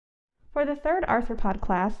For the third arthropod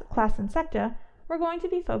class, class Insecta, we're going to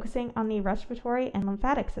be focusing on the respiratory and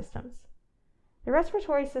lymphatic systems. The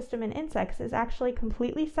respiratory system in insects is actually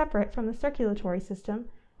completely separate from the circulatory system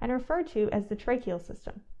and referred to as the tracheal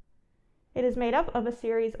system. It is made up of a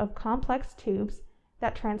series of complex tubes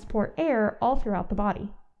that transport air all throughout the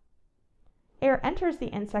body. Air enters the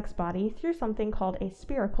insect's body through something called a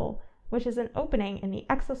spiracle, which is an opening in the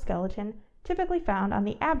exoskeleton typically found on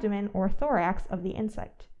the abdomen or thorax of the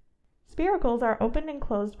insect. Spiracles are opened and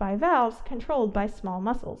closed by valves controlled by small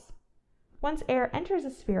muscles. Once air enters a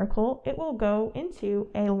spiracle, it will go into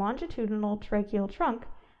a longitudinal tracheal trunk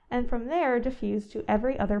and from there diffuse to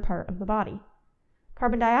every other part of the body.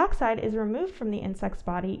 Carbon dioxide is removed from the insect's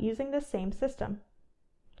body using this same system.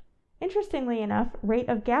 Interestingly enough, rate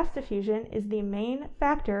of gas diffusion is the main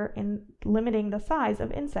factor in limiting the size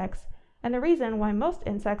of insects and the reason why most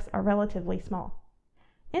insects are relatively small.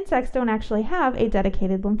 Insects don't actually have a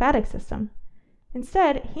dedicated lymphatic system.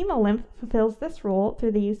 Instead, hemolymph fulfills this role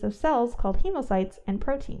through the use of cells called hemocytes and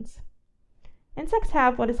proteins. Insects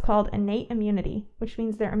have what is called innate immunity, which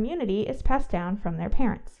means their immunity is passed down from their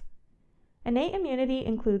parents. Innate immunity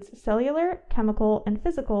includes cellular, chemical, and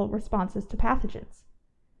physical responses to pathogens.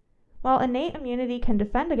 While innate immunity can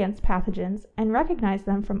defend against pathogens and recognize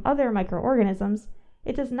them from other microorganisms,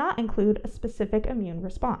 it does not include a specific immune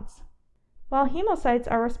response. While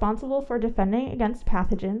hemocytes are responsible for defending against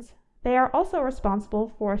pathogens, they are also responsible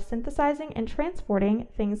for synthesizing and transporting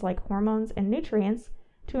things like hormones and nutrients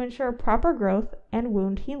to ensure proper growth and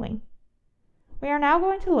wound healing. We are now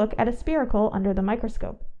going to look at a spiracle under the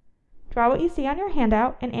microscope. Draw what you see on your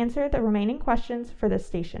handout and answer the remaining questions for this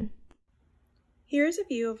station. Here is a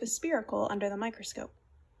view of a spiracle under the microscope.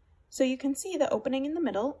 So you can see the opening in the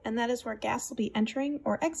middle, and that is where gas will be entering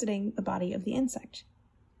or exiting the body of the insect.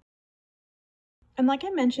 And like I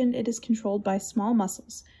mentioned, it is controlled by small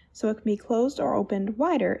muscles, so it can be closed or opened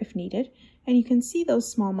wider if needed, and you can see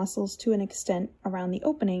those small muscles to an extent around the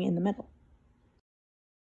opening in the middle.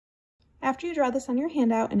 After you draw this on your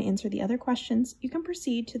handout and answer the other questions, you can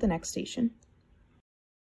proceed to the next station.